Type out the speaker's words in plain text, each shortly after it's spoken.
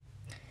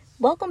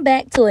Welcome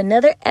back to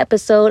another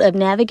episode of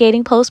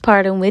Navigating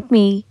Postpartum with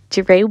me,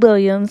 Jeray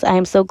Williams. I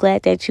am so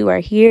glad that you are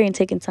here and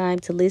taking time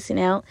to listen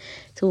out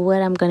to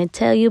what I'm going to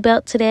tell you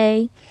about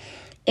today.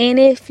 And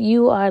if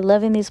you are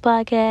loving this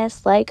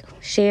podcast, like,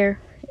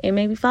 share, and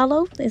maybe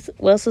follow.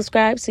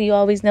 Subscribe so you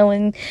always know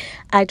when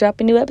I drop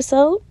a new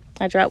episode.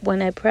 I drop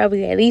one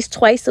probably at least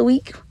twice a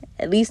week,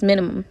 at least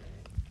minimum.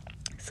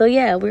 So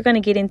yeah, we're going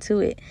to get into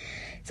it.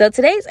 So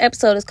today's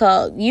episode is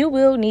called You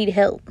Will Need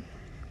Help.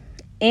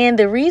 And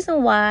the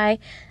reason why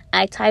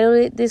I titled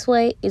it this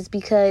way is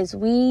because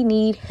we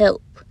need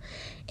help.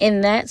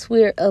 And that's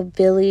where a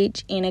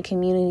village and a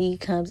community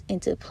comes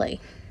into play.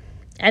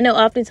 I know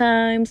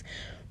oftentimes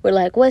we're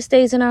like, what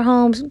stays in our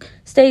homes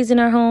stays in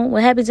our home.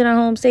 What happens in our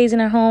home stays in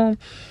our home.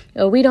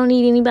 Or we don't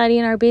need anybody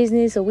in our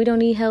business, or we don't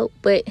need help.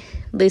 But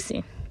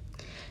listen,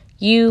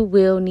 you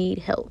will need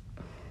help.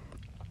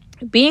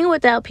 Being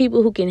without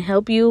people who can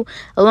help you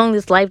along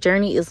this life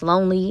journey is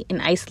lonely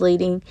and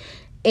isolating.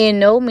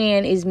 And no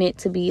man is meant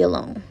to be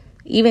alone.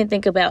 Even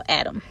think about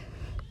Adam.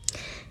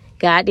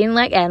 God didn't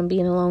like Adam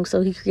being alone,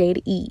 so he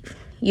created Eve.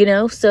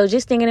 So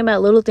just thinking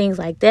about little things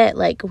like that.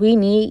 Like, we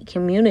need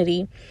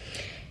community.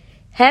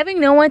 Having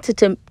no one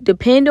to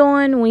depend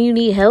on when you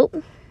need help,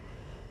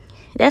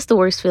 that's the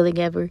worst feeling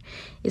ever.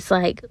 It's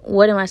like,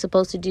 what am I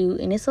supposed to do?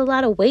 And it's a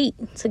lot of weight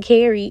to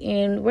carry.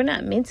 And we're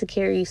not meant to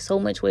carry so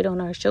much weight on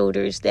our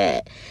shoulders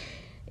that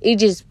it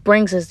just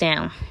brings us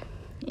down.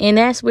 And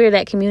that's where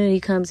that community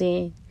comes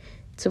in,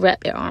 to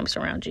wrap their arms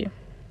around you.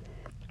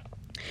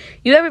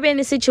 You ever been in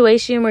a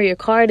situation where your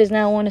car does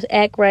not want to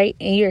act right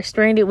and you're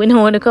stranded with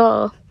no one to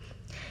call?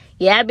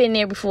 Yeah, I've been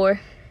there before,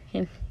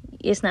 and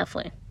it's not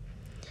fun.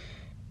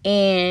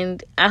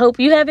 And I hope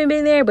you haven't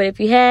been there, but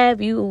if you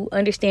have, you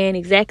understand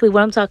exactly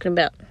what I'm talking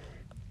about.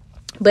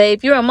 But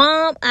if you're a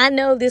mom, I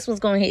know this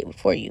one's going to hit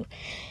for you.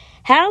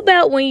 How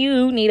about when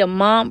you need a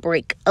mom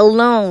break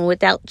alone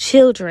without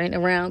children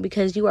around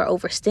because you are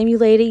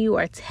overstimulated, you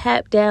are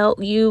tapped out,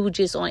 you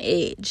just on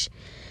edge?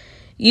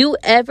 You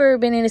ever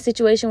been in a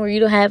situation where you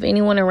don't have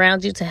anyone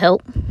around you to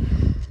help?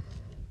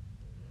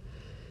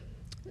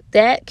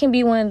 That can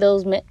be one of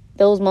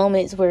those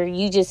moments where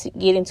you just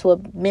get into a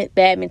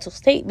bad mental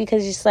state,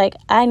 because it's like,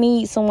 I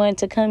need someone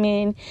to come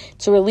in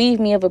to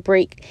relieve me of a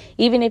break,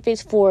 even if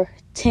it's for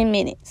 10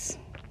 minutes.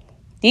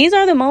 These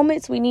are the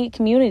moments we need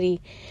community.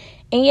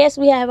 And yes,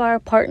 we have our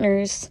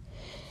partners,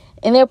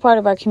 and they're part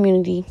of our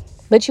community.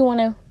 But you want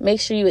to make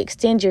sure you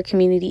extend your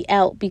community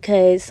out,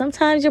 because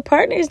sometimes your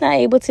partner is not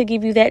able to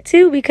give you that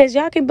too, because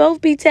y'all can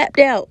both be tapped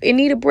out and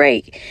need a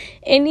break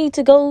and need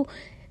to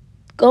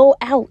go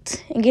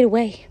out and get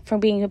away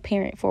from being a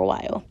parent for a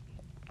while.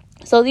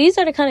 So these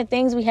are the kind of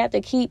things we have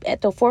to keep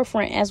at the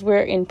forefront as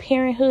we're in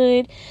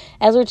parenthood,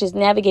 as we're just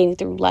navigating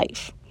through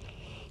life.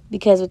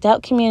 Because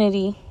without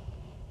community,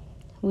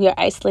 we are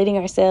isolating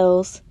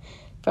ourselves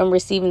from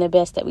receiving the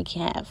best that we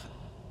can have.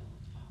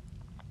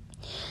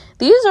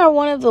 These are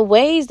one of the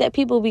ways that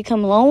people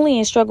become lonely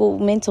and struggle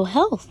with mental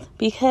health,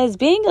 because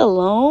being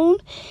alone,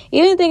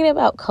 even thinking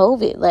about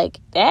COVID, like,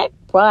 that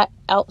brought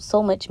out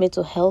so much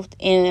mental health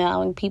in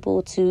allowing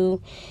people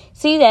to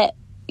see that,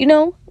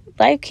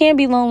 life can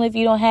be lonely if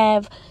you don't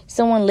have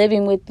someone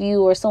living with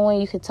you or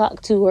someone you can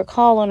talk to or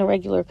call on a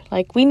regular.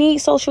 Like, we need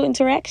social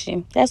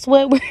interaction. That's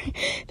what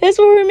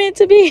we're meant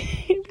to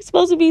be. We're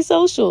supposed to be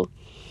social.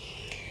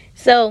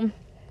 So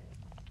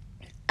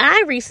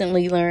I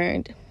recently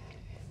learned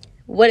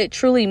what it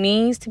truly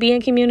means to be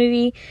in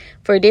community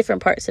for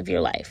different parts of your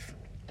life.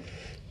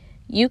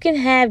 You can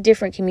have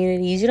different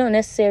communities. You don't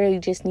necessarily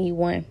just need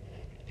one.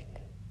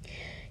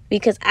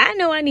 Because I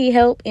know I need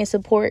help and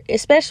support,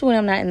 especially when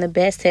I'm not in the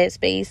best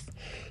headspace.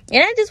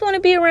 And I just want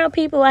to be around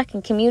people I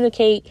can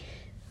communicate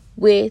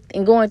with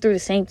and going through the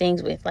same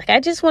things with. Like, I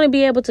just want to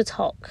be able to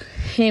talk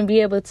and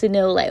be able to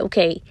know, like,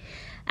 okay,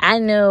 I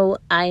know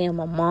I am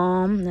a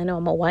mom, I know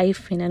I'm a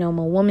wife, and I know I'm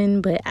a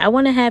woman, but I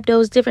want to have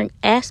those different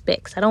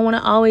aspects. I don't want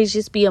to always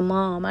just be a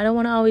mom. I don't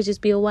want to always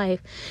just be a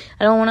wife.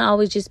 I don't want to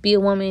always just be a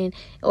woman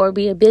or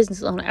be a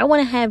business owner. I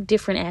want to have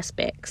different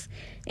aspects.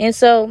 And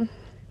so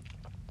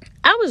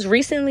I was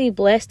recently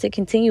blessed to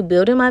continue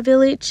building my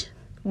village,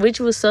 which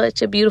was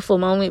such a beautiful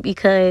moment,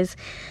 because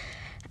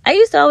I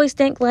used to always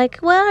think, like,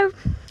 well,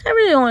 I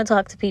really don't want to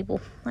talk to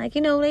people. Like,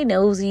 they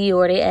nosy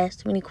or they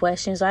ask too many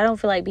questions, so I don't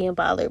feel like being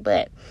bothered.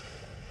 But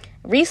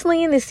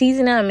recently, in the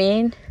season I'm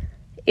in,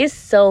 it's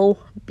so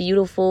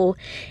beautiful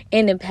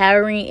and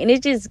empowering, and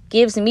it just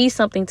gives me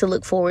something to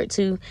look forward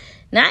to.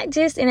 Not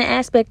just in an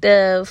aspect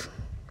of,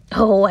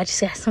 oh, I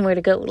just got somewhere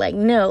to go. Like,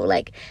 no,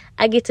 like,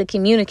 I get to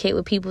communicate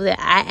with people that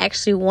I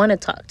actually want to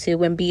talk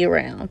to and be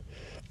around.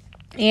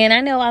 And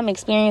I know I'm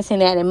experiencing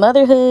that in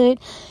motherhood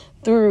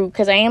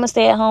because I am a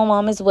stay-at-home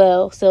mom as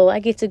well. So I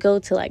get to go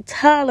to, like,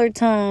 toddler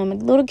time,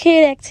 little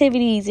kid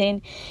activities,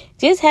 and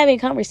just having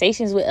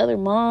conversations with other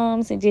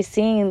moms and just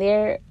seeing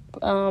their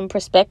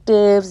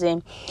perspectives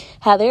and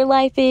how their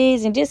life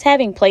is, and just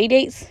having play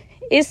dates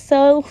is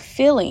so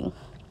filling.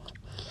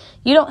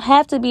 You don't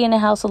have to be in the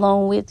house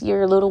alone with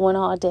your little one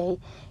all day.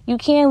 you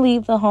can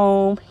leave the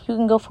home. You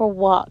can go for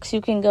walks. You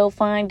can go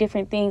find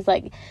different things.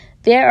 Like,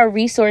 there are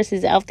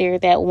resources out there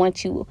that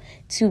want you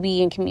to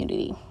be in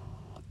community.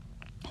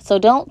 So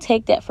don't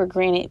take that for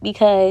granted,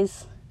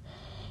 because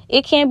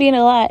it can be a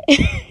lot.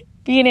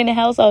 Being in the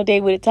house all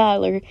day with a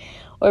toddler,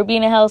 or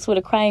being in the house with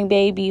a crying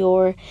baby,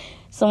 or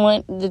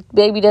the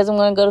baby doesn't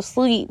want to go to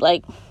sleep.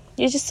 Like,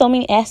 there's just so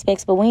many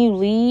aspects. But when you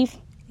leave,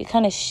 it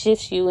kind of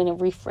shifts you and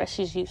it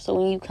refreshes you. So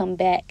when you come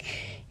back,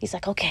 it's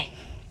like, okay,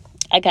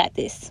 I got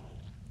this.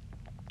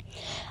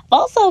 I've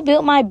also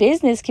built my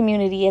business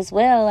community as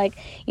well. Like,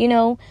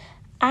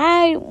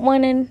 I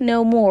want to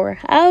know more.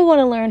 I want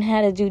to learn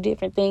how to do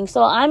different things.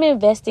 So I'm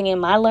investing in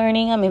my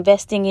learning. I'm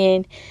investing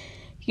in,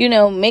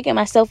 making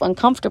myself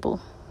uncomfortable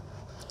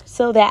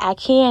so that I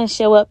can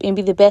show up and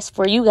be the best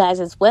for you guys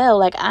as well.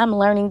 Like, I'm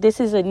learning. This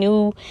is a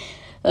new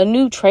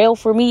trail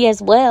for me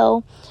as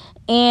well.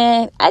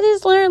 And I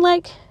just learned,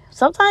 like,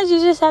 sometimes you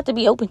just have to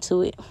be open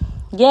to it.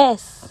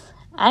 Yes,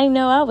 I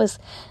know I was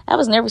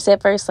nervous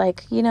at first.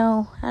 Like, I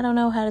don't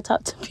know how to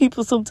talk to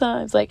people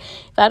sometimes. Like,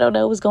 if I don't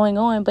know what's going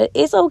on. But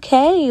it's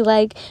okay.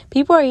 Like,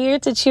 people are here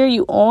to cheer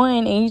you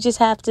on. And you just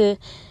have to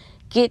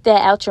get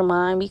that out your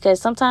mind.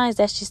 Because sometimes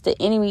that's just the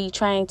enemy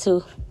trying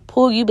to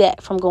pull you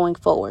back from going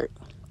forward.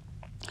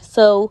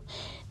 So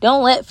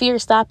don't let fear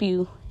stop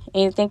you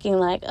and thinking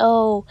like,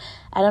 oh,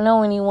 I don't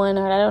know anyone,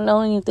 or I don't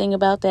know anything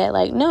about that.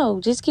 Like,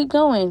 no, just keep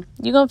going.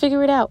 You're going to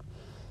figure it out.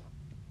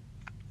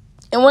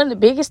 And one of the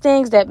biggest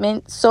things that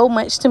meant so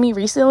much to me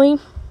recently,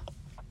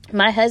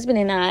 my husband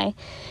and I,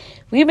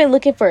 we've been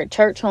looking for a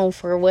church home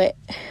for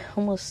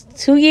almost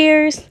 2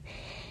 years.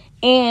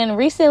 And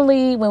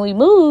recently when we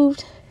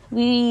moved,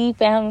 we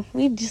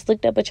just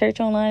looked up a church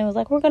online and was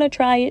like, we're going to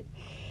try it.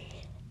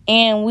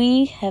 And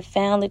we have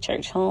found the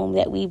church home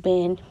that we've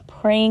been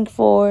praying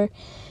for,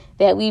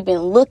 that we've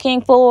been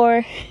looking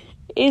for.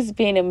 It's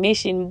been a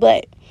mission.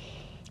 But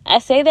I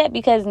say that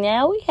because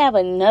now we have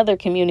another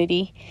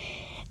community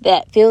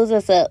that fills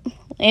us up.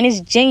 And it's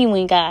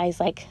genuine, guys.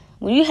 Like,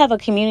 when you have a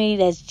community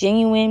that's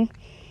genuine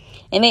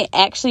and they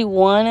actually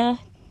want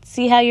to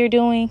see how you're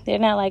doing, they're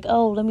not like,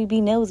 oh, let me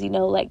be nosy.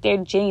 No, like,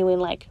 they're genuine.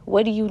 Like,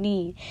 what do you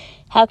need?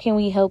 How can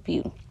we help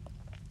you?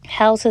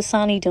 How's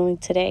Hassani doing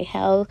today?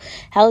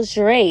 How's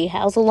Dre?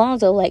 How's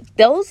Alonzo? Like,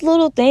 those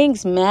little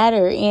things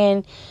matter.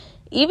 And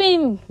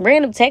even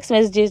random text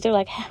messages, they're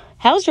like,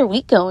 how's your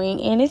week going?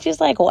 And it's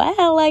just like,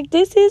 wow, like,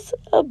 this is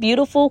a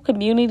beautiful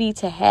community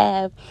to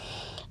have.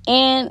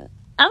 And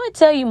I'm going to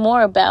tell you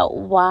more about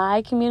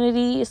why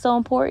community is so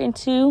important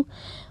too.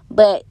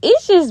 But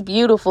it's just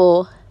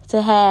beautiful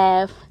to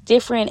have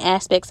different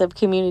aspects of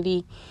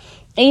community.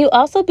 And you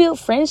also build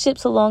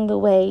friendships along the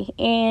way.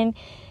 And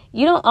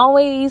you're not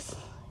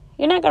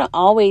going to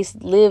always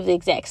live the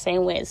exact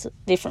same way as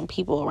different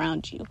people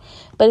around you.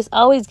 But it's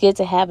always good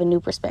to have a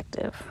new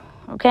perspective.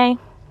 Okay?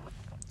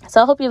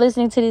 So I hope you're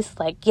listening to this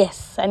like,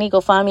 yes, I need to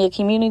go find me a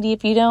community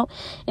if you don't.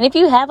 And if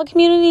you have a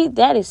community,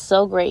 that is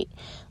so great.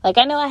 Like,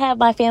 I know I have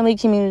my family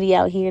community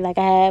out here. Like,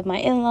 I have my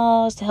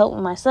in-laws to help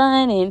with my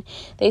son, and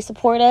they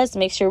support us to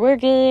make sure we're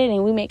good,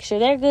 and we make sure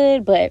they're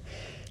good. But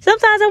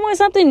sometimes I want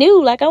something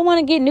new. Like, I want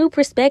to get new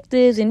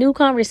perspectives and new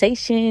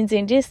conversations,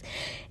 and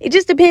it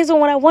just depends on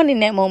what I want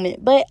in that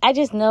moment. But I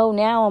just know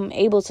now I'm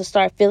able to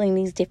start filling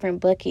these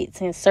different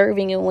buckets and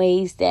serving in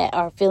ways that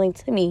are filling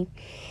to me.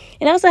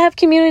 And I also have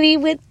community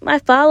with my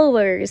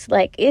followers.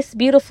 Like, it's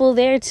beautiful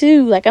there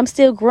too. Like, I'm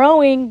still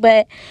growing,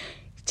 but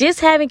just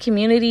having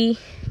community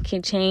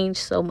can change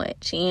so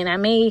much. And I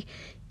may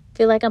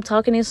feel like I'm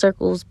talking in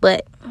circles,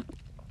 but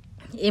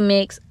it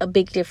makes a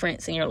big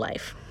difference in your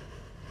life.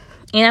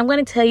 And I'm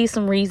going to tell you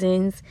some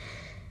reasons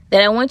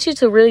that I want you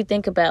to really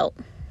think about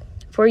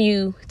for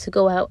you to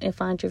go out and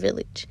find your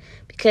village.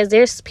 Because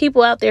there's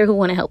people out there who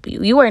want to help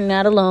you. You are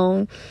not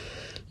alone.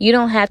 You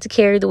don't have to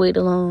carry the weight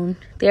alone.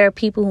 There are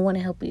people who want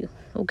to help you,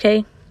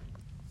 okay?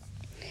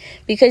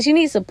 Because you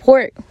need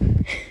support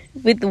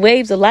with the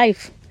waves of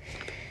life.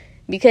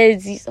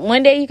 Because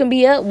one day you can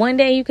be up, one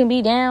day you can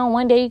be down,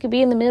 one day you can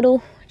be in the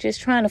middle, just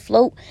trying to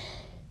float.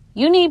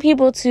 You need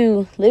people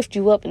to lift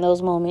you up in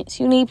those moments.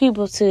 You need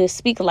people to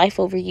speak life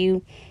over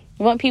you.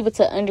 You want people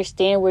to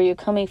understand where you're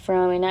coming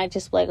from and not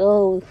just like,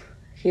 oh,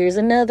 here's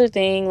another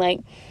thing. Like,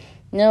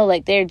 no,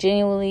 like, they're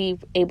genuinely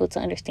able to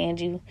understand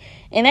you.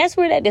 And that's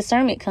where that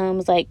discernment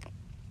comes. Like,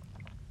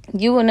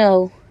 you will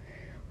know,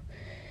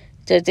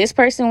 does this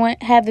person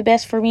have the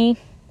best for me,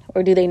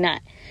 or do they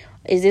not?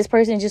 Is this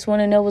person just want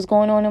to know what's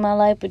going on in my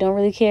life but don't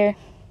really care?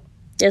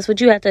 That's what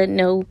you have to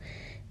know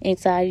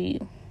inside of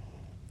you.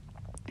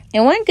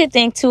 And one good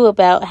thing, too,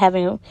 about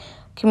having a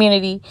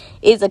community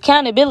is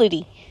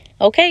accountability,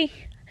 okay?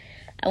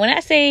 When I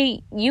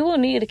say you will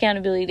need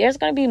accountability, there's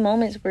going to be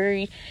moments where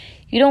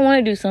you don't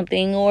want to do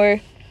something, or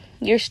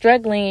you're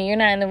struggling and you're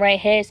not in the right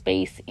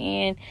headspace,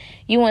 and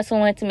you want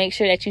someone to make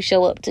sure that you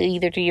show up to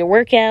either do your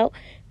workout,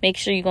 make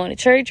sure you're going to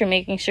church, or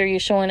making sure you're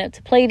showing up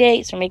to play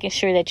dates, or making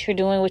sure that you're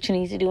doing what you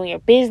need to do in your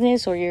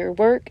business or your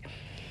work.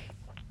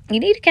 You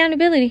need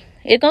accountability.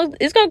 It's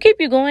going to keep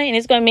you going, and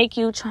it's going to make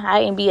you try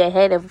and be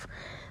ahead of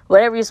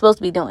whatever you're supposed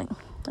to be doing.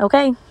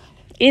 Okay?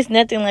 It's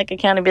nothing like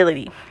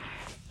accountability.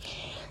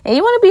 And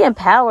you want to be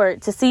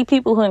empowered to see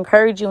people who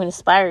encourage you and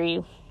inspire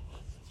you.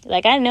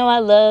 Like, I know I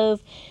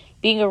love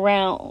being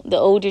around the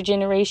older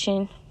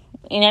generation.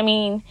 And I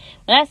mean,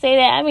 when I say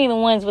that, I mean the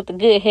ones with the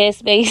good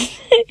headspace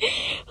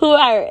who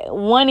are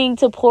wanting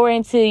to pour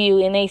into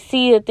you, and they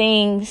see the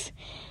things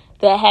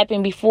that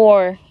happened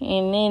before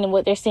and then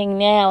what they're seeing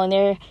now, and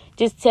they're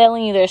just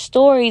telling you their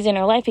stories and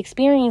their life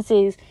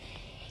experiences,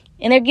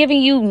 and they're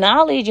giving you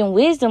knowledge and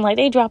wisdom. Like,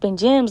 they dropping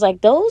gems.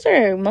 Like, those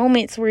are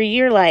moments where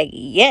you're like,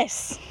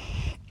 yes.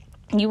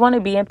 You want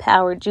to be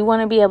empowered. You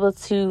want to be able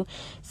to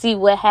see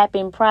what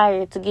happened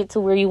prior to get to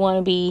where you want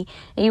to be.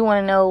 And you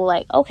want to know,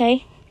 like,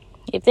 okay,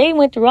 if they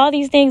went through all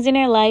these things in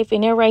their life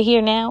and they're right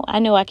here now, I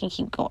know I can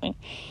keep going.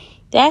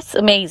 That's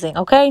amazing,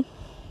 okay?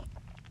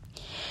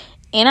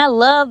 And I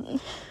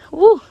love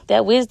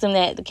that wisdom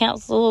that the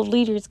Council of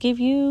Leaders give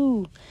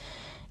you.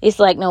 It's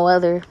like no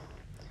other.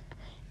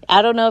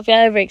 I don't know if y'all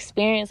ever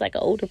experienced like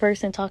an older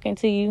person talking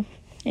to you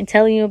and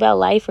telling you about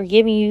life or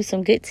giving you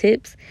some good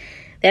tips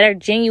that are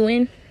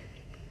genuine.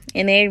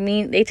 And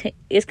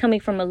it's coming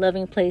from a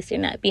loving place. They're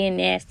not being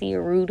nasty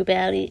or rude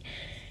about it.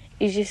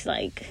 It's just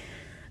like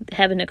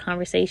having a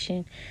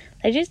conversation.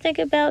 Like, just think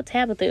about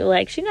Tabitha.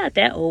 Like, she's not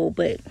that old,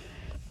 but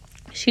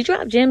she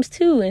dropped gems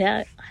too.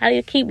 And how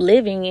you keep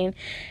living, and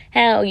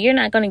how you're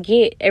not going to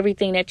get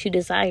everything that you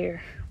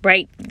desire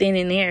right then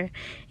and there.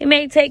 It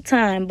may take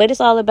time, but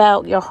it's all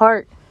about your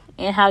heart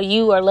and how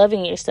you are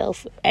loving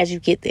yourself as you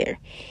get there.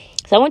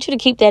 So I want you to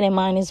keep that in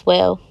mind as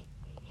well.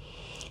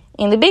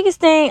 And the biggest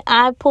thing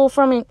I pull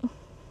from it,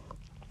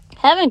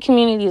 having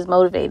community is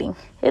motivating.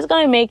 It's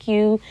going to make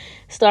you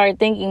start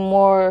thinking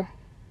more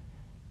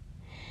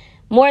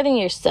than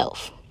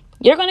yourself.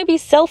 You're going to be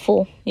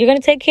selfful. You're going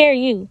to take care of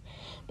you.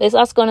 But it's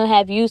also going to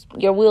have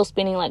your wheels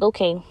spinning like,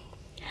 okay,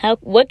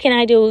 what can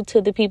I do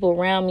to the people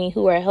around me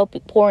who are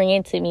pouring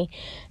into me?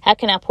 How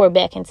can I pour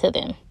back into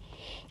them?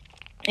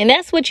 And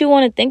that's what you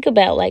want to think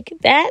about. Like,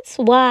 that's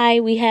why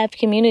we have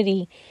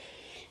community.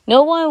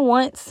 No one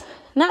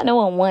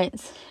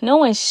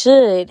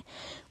should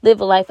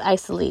live a life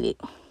isolated.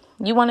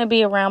 You want to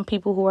be around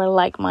people who are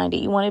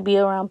like-minded. You want to be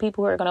around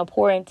people who are going to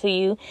pour into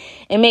you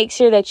and make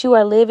sure that you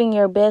are living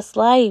your best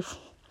life.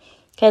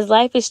 Because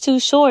life is too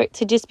short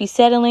to just be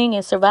settling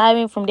and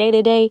surviving from day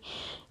to day.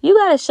 You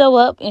got to show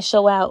up and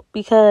show out,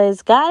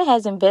 because God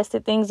has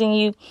invested things in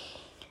you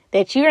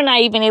that you're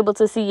not even able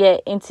to see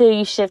yet until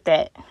you shift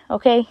that.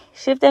 Okay?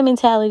 Shift that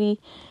mentality.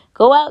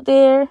 Go out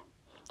there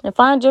and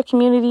find your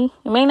community.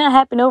 It may not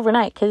happen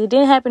overnight, because it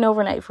didn't happen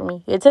overnight for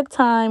me. It took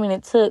time, and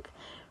it took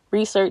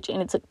research,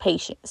 and it took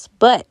patience.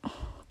 But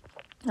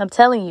I'm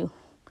telling you,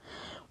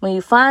 when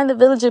you find the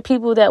village of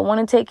people that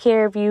want to take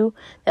care of you,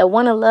 that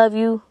want to love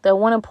you, that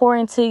want to pour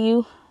into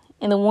you,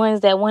 and the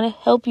ones that want to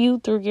help you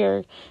through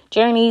your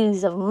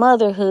journeys of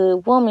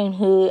motherhood,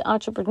 womanhood,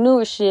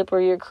 entrepreneurship, or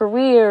your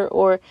career,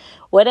 or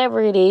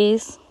whatever it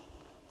is,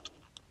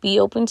 be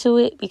open to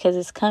it, because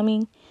it's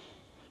coming.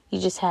 You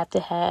just have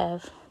to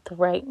have the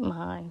right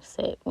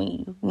mindset when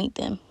you meet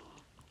them.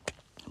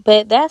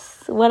 But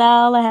that's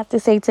all I have to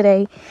say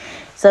today.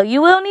 So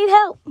you will need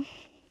help.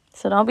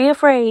 So don't be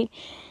afraid.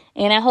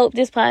 And I hope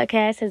this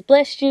podcast has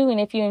blessed you. And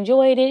if you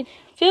enjoyed it,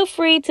 feel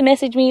free to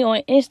message me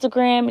on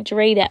Instagram at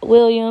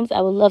Jeray.Williams.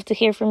 I would love to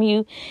hear from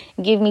you.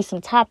 Give me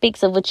some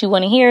topics of what you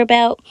want to hear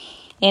about.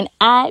 And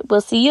I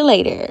will see you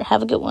later.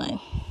 Have a good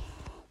one.